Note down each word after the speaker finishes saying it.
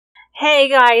Hey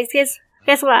guys,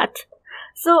 guess what?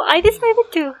 So I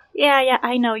decided to yeah,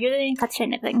 I know you didn't catch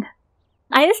anything.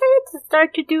 I decided to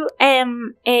start to do a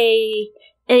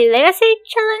legacy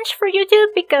challenge for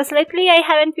YouTube because lately I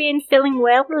haven't been feeling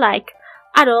well, like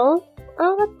at all.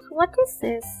 Oh, what is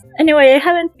this? Anyway, I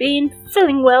haven't been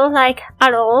feeling well, like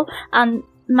at all, and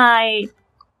my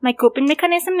coping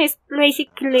mechanism is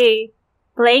basically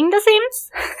playing The Sims.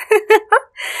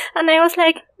 And I was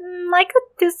like, I could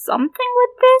do something with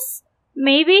this,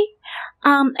 maybe.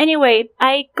 Anyway,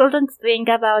 I couldn't think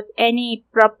about any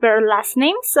proper last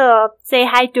name, so say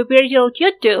hi to Virgil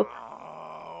YouTube.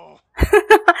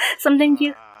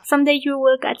 Someday you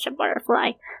will catch a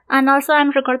butterfly. And also I'm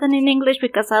recording in English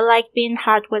because I like being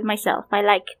hard with myself. I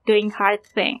like doing hard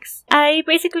things. I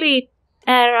basically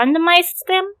randomized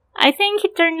them. I think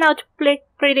it turned out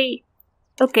pretty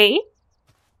okay,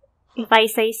 if I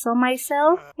say so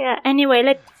myself. Yeah,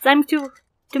 anyway, time to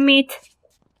meet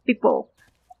people.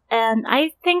 And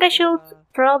I think I should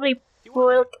probably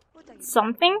build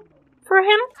something for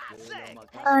him.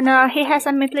 And he has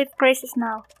a midlife crisis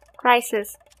now.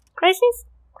 Crisis?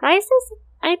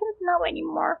 I don't know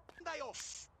anymore.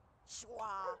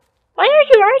 Why are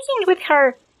you arguing with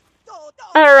her?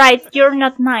 Alright, you're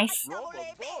not nice.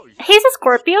 He's a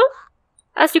Scorpio.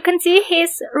 As you can see,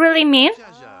 he's really mean.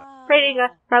 Pretty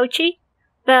grouchy.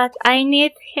 But I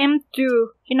need him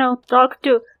to, talk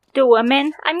to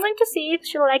women. I'm going to see if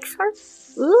she likes her.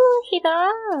 Ooh, he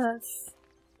does.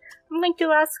 I'm going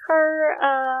to ask her,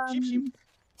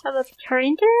 about her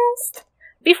interest.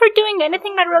 Before doing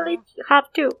anything, I really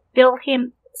have to build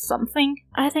him something.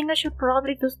 I think I should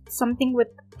probably do something with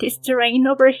this terrain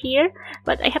over here,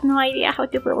 but I have no idea how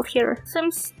to build here.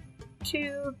 Seems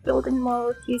to build in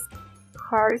mode is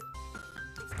hard.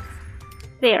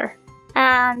 There.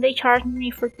 And they charged me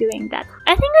for doing that.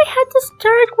 I think I had to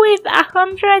start with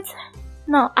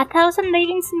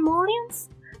 1,018 simoleons?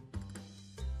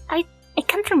 I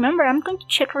can't remember. I'm going to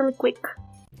check really quick.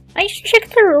 I should check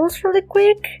the rules really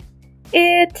quick.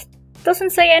 It doesn't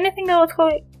say anything about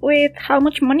how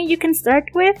much money you can start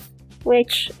with,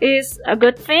 which is a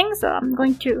good thing. So I'm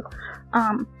going to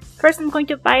first I'm going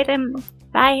to buy him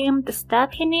the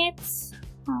stuff he needs.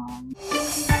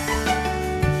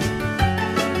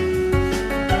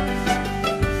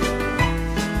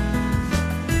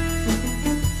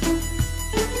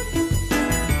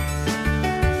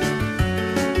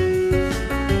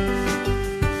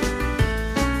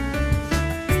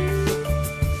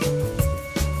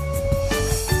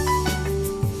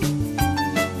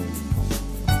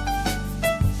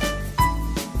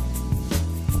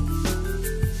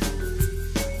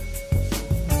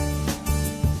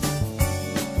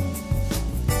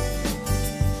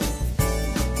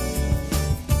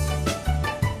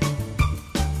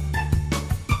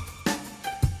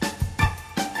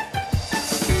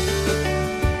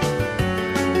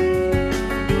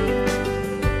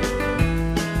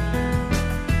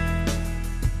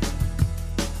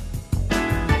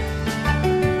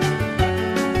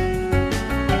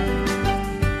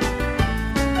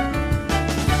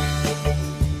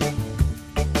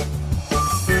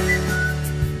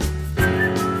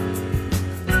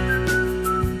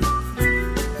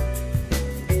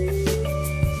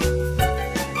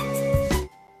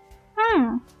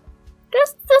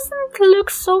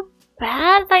 Looks so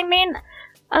bad. I mean,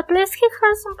 at least he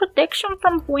has some protection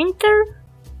from winter.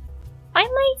 I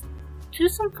might do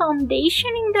some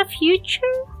foundation in the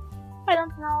future. I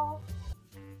don't know.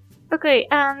 Okay,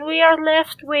 and we are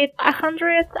left with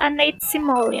 108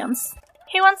 simoleons.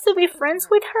 He wants to be friends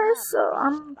with her, so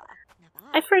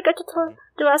I forgot to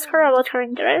ask her about her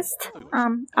interest.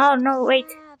 Oh no,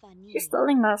 wait, she's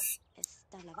telling us.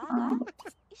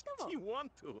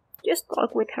 Just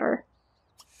talk with her.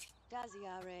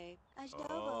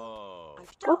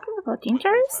 Talking about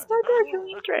interest? What are you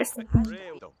interested in?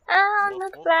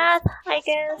 Not bad, I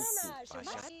guess.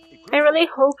 I really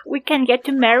hope we can get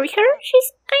to marry her.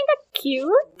 She's kinda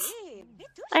cute.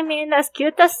 I mean, as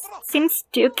cute as Sims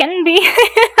 2 can be.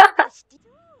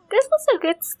 This was a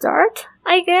good start,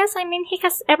 I guess. I mean, he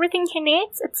has everything he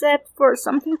needs except for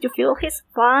something to fill his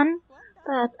fun.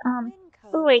 But,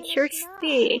 oh wait, here's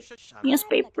the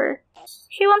newspaper.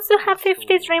 He wants to have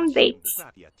 50 dream dates.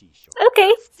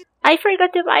 Okay, I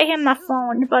forgot to buy him a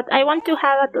phone, but I want to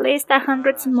have at least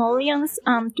 100 simoleons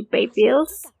to pay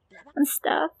bills and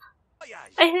stuff.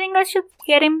 I think I should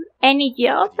get him any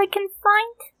job I can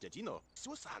find.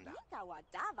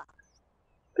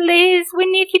 Please, we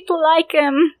need you to like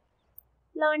him.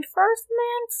 Law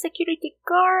enforcement, security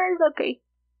guard, okay.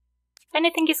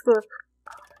 Anything is good.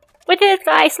 We did it,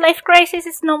 guys. Life crisis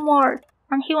is no more.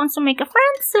 And he wants to make a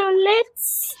friend, so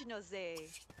let's...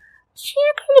 She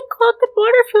actually caught the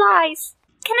butterflies.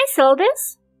 Can I sell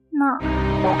this? No.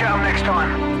 We'll get them next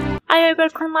time. I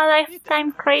overcome my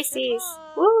lifetime crisis.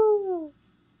 Woo!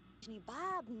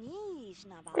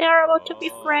 They are about to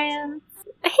be friends.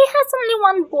 He has only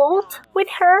one bolt with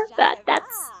her, but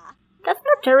that's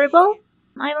not terrible.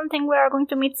 I don't think we are going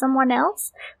to meet someone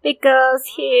else because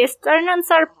his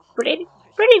turn-ons are pretty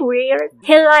weird.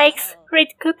 He likes red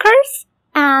cookers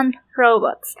and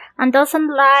robots and doesn't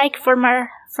like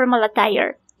formal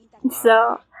attire.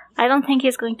 So I don't think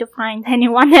he's going to find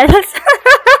anyone else.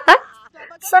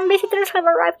 Some visitors have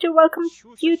arrived to welcome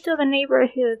you to the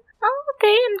neighborhood. Oh,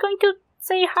 okay, I'm going to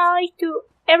say hi to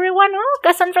everyone. Oh,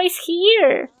 Cassandra is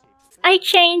here. I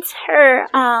changed her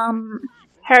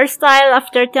hairstyle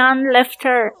after Don left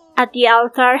her at the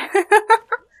altar.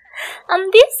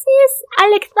 This is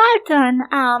Alex Dalton.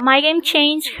 My game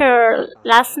changed her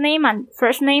last name and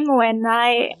first name when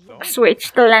I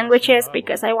switched the languages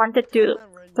because I wanted to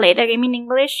play the game in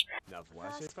English.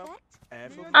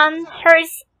 And her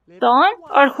is Don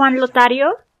or Juan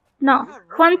Lothario? No,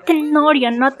 Juan Tenorio,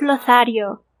 not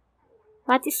Lothario.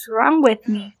 What is wrong with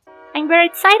me? I'm very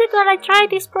excited that I tried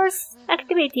this first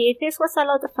activity. This was a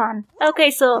lot of fun.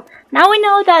 Okay, so now we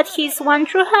know that his one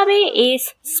true hobby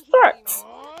is sports.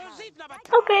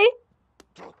 Okay.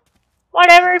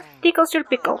 Whatever tickles your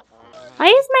pickle. Why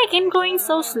is my game going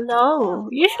so slow?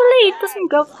 Usually it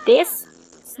doesn't go this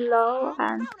slow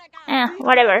and...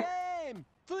 whatever.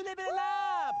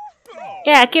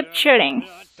 Yeah, keep shooting.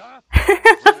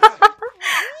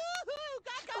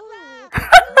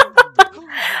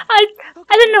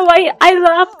 I don't know why I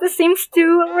love the Sims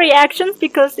 2 reactions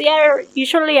because they are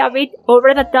usually a bit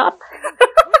over the top.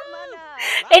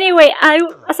 Anyway,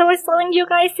 as I was telling you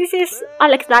guys, this is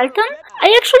Alex Dalton.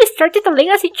 I actually started a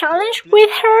legacy challenge with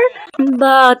her,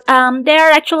 but they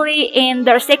are actually in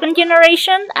their second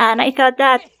generation, and I thought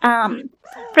that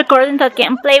recording that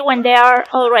gameplay when they are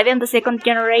already in the second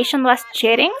generation was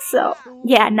cheating, so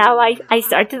yeah, now I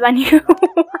started a new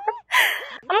one.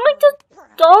 I'm going to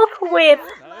talk with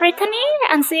Brittany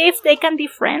and see if they can be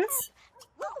friends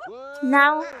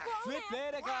now,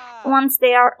 once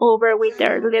they are over with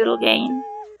their little game.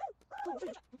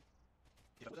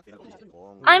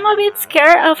 I'm a bit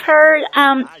scared of her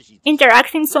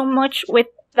interacting so much with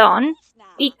Don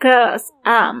because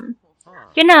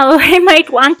you know, he might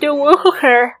want to woo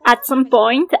her at some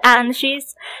point, and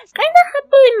she's kind of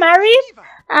happily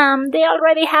married. They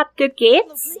already have 2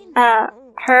 kids,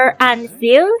 her and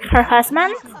Phil, her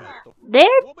husband.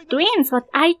 They're twins, but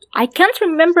I can't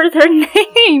remember their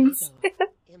names.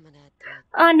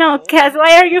 Oh no, Cass,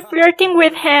 why are you flirting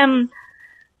with him?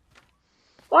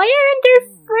 Why aren't they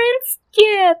friends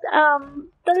yet?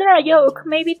 Tell her a joke,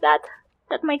 maybe that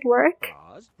might work.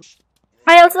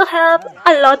 I also have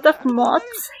a lot of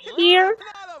mods here,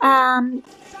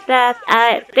 that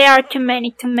there are too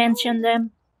many to mention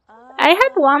them. I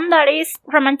had one that is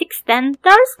Romantic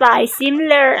Standards by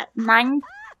Simler90,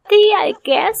 I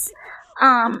guess.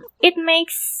 It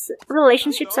makes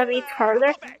relationships a bit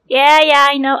harder. Yeah,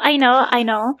 I know. I'm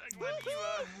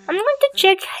going to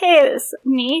check his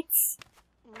needs.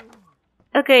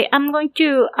 Okay, I'm going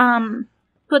to,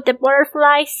 put the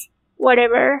butterflies,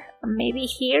 whatever, maybe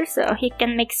here, so he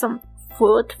can make some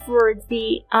food for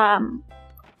the,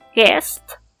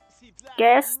 guests.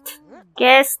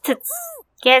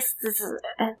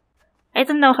 I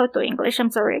don't know how to English,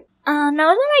 I'm sorry. Now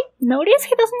that I notice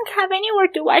he doesn't have anywhere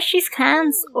to wash his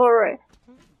hands or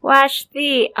wash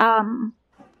the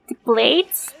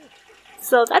plates,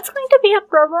 so that's going to be a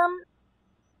problem.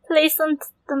 Please don't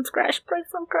crash, please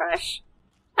don't crash.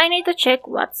 I need to check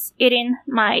what's eating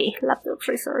my laptop's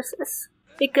resources,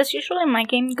 because usually my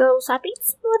game goes a bit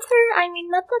smoother. I mean,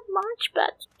 not that much,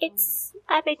 but it's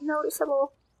a bit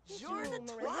noticeable.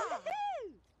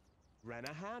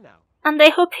 And I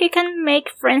hope he can make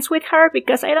friends with her,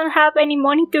 because I don't have any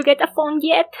money to get a phone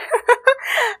yet.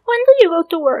 When do you go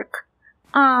to work?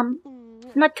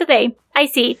 Not today. I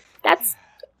see. That's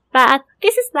bad.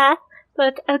 This is bad,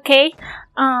 but okay.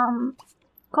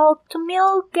 Call to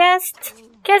meal guest.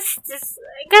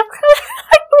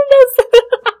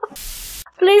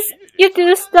 Please, you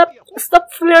two,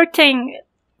 stop flirting.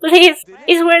 Please,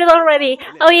 it's weird already.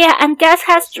 Oh yeah, and Cass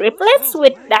has triplets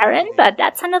with Darren, but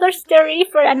that's another story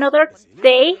for another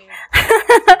day.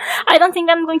 I don't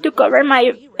think I'm going to cover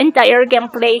my entire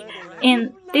gameplay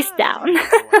in this town.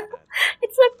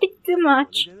 It's a bit too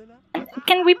much.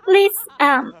 Can we please,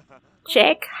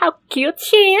 check how cute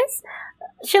she is?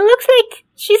 She looks like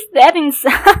she's dead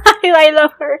inside. I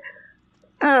love her.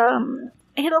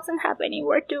 He doesn't have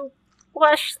anywhere to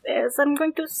wash this. I'm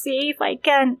going to see if I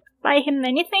can buy him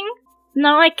anything.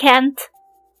 No, I can't.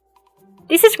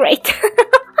 This is great.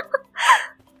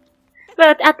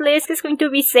 But at least he's going to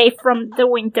be safe from the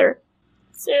winter.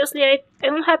 Seriously, I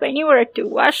don't have anywhere to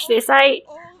wash this. I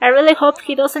really hope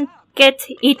he doesn't get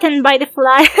eaten by the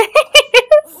flies.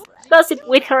 Gossip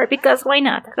with her, because why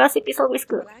not? Gossip is always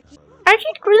good. Are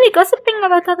you really gossiping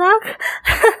about a dog?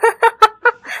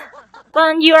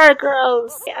 But you are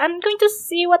gross. I'm going to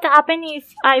see what happens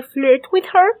if I flirt with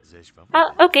her.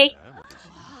 Okay.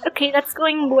 Okay, that's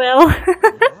going well.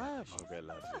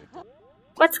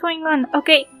 What's going on?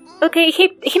 Okay,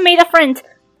 he made a friend.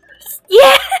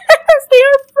 Yes, they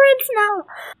are friends now.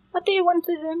 What do you want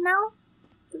to do now?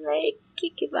 Play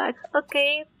kick it back.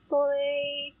 Okay,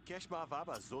 play.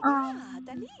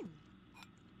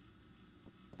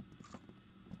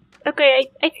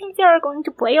 Okay, I think they are going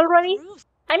to play already.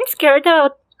 I'm scared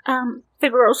about the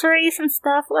groceries and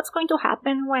stuff. What's going to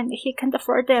happen when he can't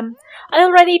afford them? I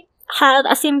already had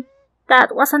a sim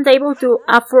that wasn't able to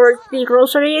afford the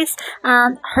groceries,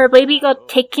 and her baby got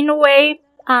taken away,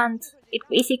 and it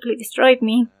basically destroyed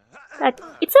me. But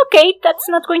it's okay, that's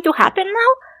not going to happen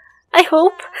now, I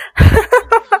hope. Hey,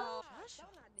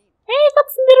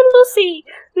 that's little Lucy!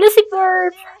 Lucy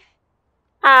Burp!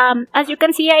 As you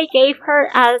can see, I gave her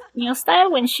a new style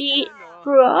when she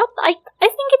grew up. I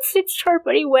think it suits her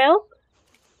very well.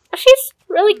 She's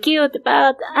really cute,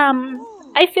 but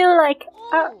I feel like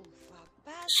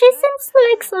she seems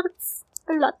like sorts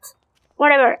a lot.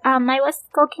 Whatever. I was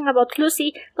talking about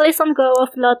Lucy. Please don't go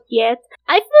off lot yet.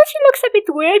 I feel she looks a bit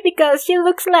weird because she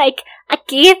looks like a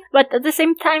kid, but at the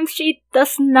same time she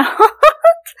does not.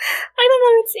 I don't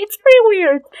know. It's pretty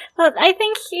weird, but I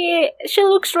think she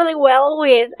looks really well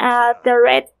with the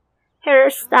red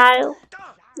hairstyle,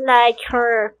 like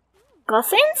her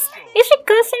cousins. Is she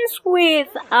cousins with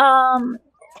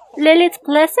Lilith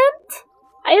Pleasant?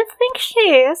 I think she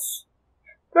is.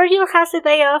 Virgil has a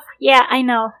day off. Yeah, I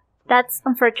know. That's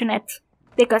unfortunate,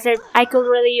 because I could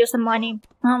really use the money.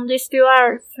 These two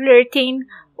are flirting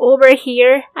over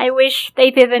here. I wish they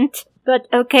didn't, but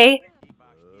okay.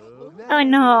 Oh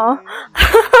no.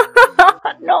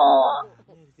 No.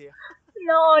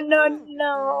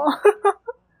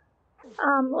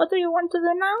 What do you want to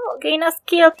do now? Gain a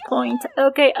skill point.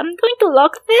 Okay, I'm going to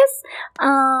lock this.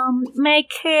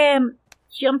 Make him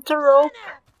jump the rope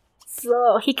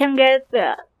so he can get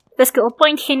the skill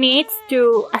point he needs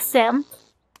to ascend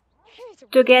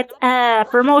to get a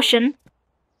promotion,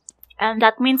 and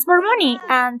that means more money.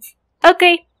 And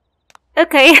okay, he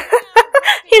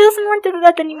doesn't want to do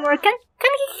that anymore. Can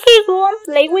he go and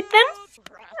play with them?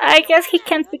 I guess he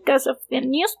can't because of the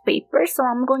newspaper, so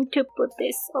I'm going to put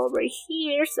this over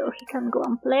here so he can go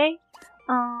and play.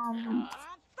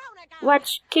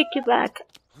 Watch Kickback.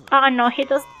 Oh no, he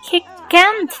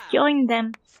can't join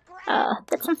them.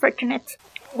 That's unfortunate.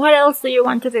 What else do you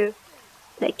want to do?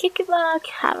 Play Kickback,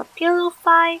 have a pillow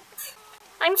fight.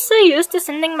 I'm so used to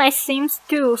sending my Sims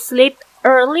to sleep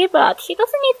early, but he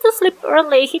doesn't need to sleep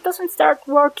early. He doesn't start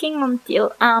working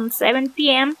until 7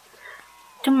 PM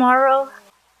tomorrow.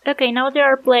 Okay, now they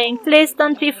are playing. Please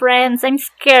don't be friends, I'm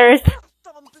scared.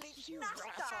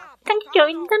 Can you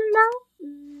join them now?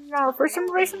 No, for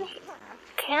some reason he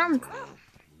can't.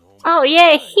 Oh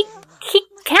yeah, he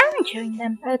can join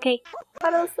them. Okay.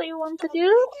 What else do you want to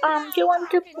do? You want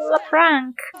to pull a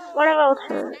prank. What about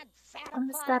her?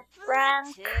 What's that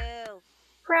prank?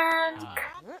 I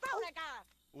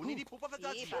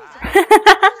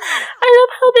love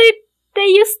how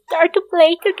they just start to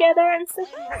play together and stuff.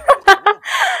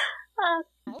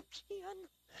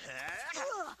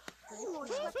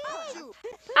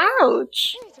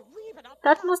 Ouch!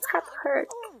 That must have hurt.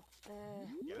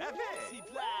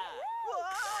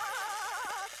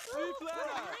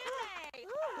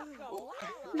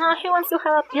 Now he wants to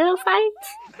have a pillow fight?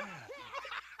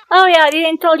 Oh yeah, I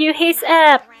didn't tell you he's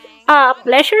a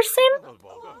pleasure sim?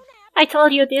 I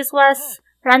told you this was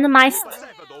randomized.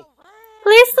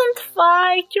 Please don't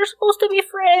fight, you're supposed to be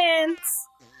friends.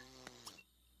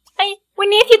 We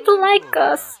need you to like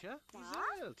us. No.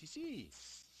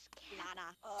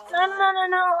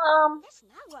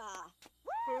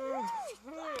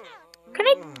 Can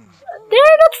I?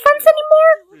 They're not friends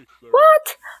anymore?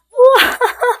 What?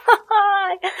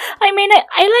 Why? I mean,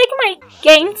 I like my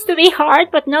games to be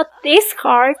hard, but not this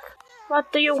hard.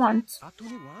 What do you want?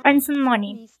 Earn some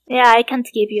money. Yeah, I can't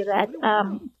give you that.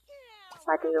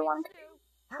 What do you want?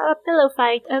 Have a pillow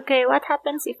fight. Okay, what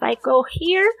happens if I go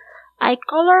here, I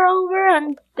color over,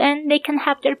 and then they can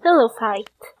have their pillow fight?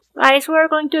 Guys, we're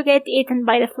going to get eaten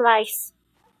by the flies.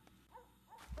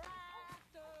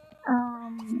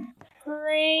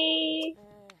 Play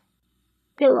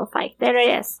pillow fight. There it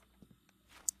is.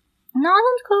 No,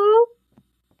 don't go.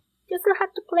 You still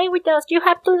have to play with us. You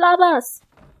have to love us.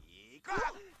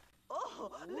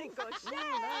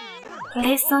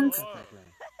 Pleasant.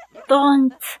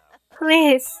 Don't.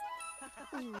 Please.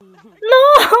 No,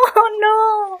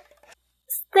 no.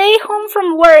 Stay home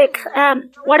from work.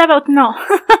 What about no?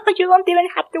 You don't even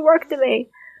have to work today.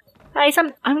 Guys,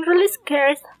 I'm really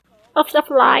scared of the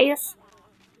flies.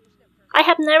 I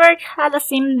have never had a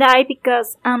sim die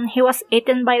because he was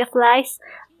eaten by the flies,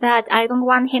 but I don't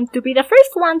want him to be the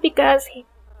first one because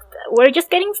we're just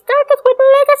getting started with the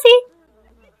legacy.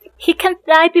 He can't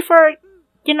die before,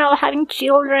 having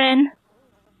children.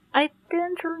 I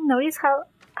didn't really notice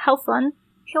how fun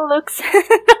he looks.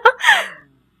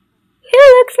 He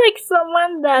looks like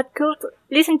someone that could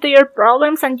listen to your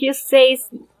problems and just says,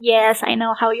 yes, I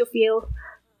know how you feel.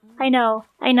 I know,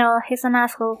 he's an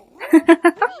asshole.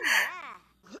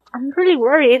 I'm really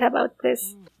worried about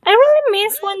this. I really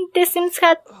miss when the Sims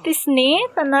had this need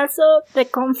and also the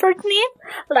comfort need.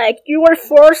 Like, you were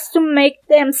forced to make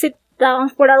them sit down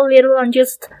for a little and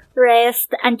just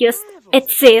rest and just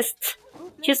exist.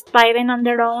 Just vibing on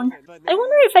their own. I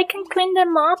wonder if I can clean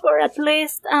them up or at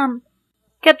least,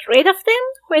 get rid of them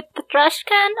with the trash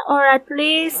can, or at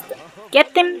least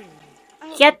get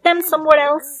them somewhere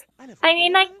else. I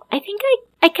mean, I think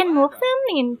I can move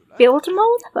them in build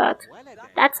mode, but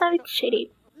that's a bit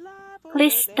shitty.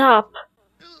 Please stop.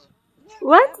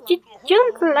 What? You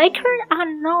don't like her? Oh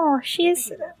no,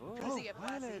 she's...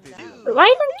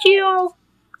 Why don't you all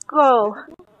go?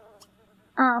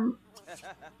 I'm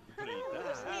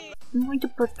going to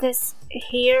put this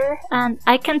here, and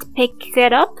I can't pick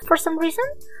it up for some reason.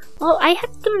 Oh, I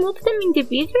have to move them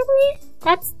individually?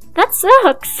 That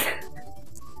sucks.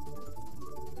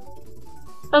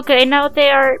 Okay, now they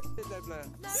are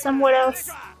somewhere else.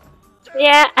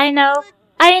 Yeah, I know.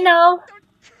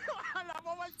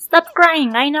 Stop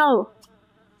crying, I know.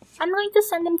 I'm going to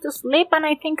send them to sleep, and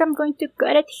I think I'm going to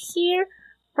cut it here.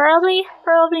 Probably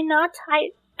not.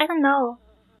 I don't know.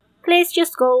 Please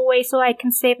just go away so I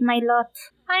can save my lot.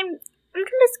 I'm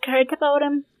really scared about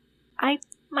him. I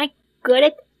might cut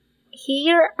it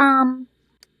here. Thank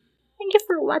you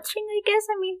for watching, I guess.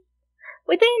 I mean,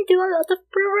 we didn't do a lot of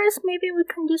progress. Maybe we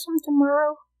can do some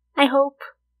tomorrow. I hope.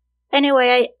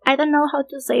 Anyway, I don't know how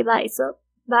to say bye, so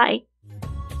bye.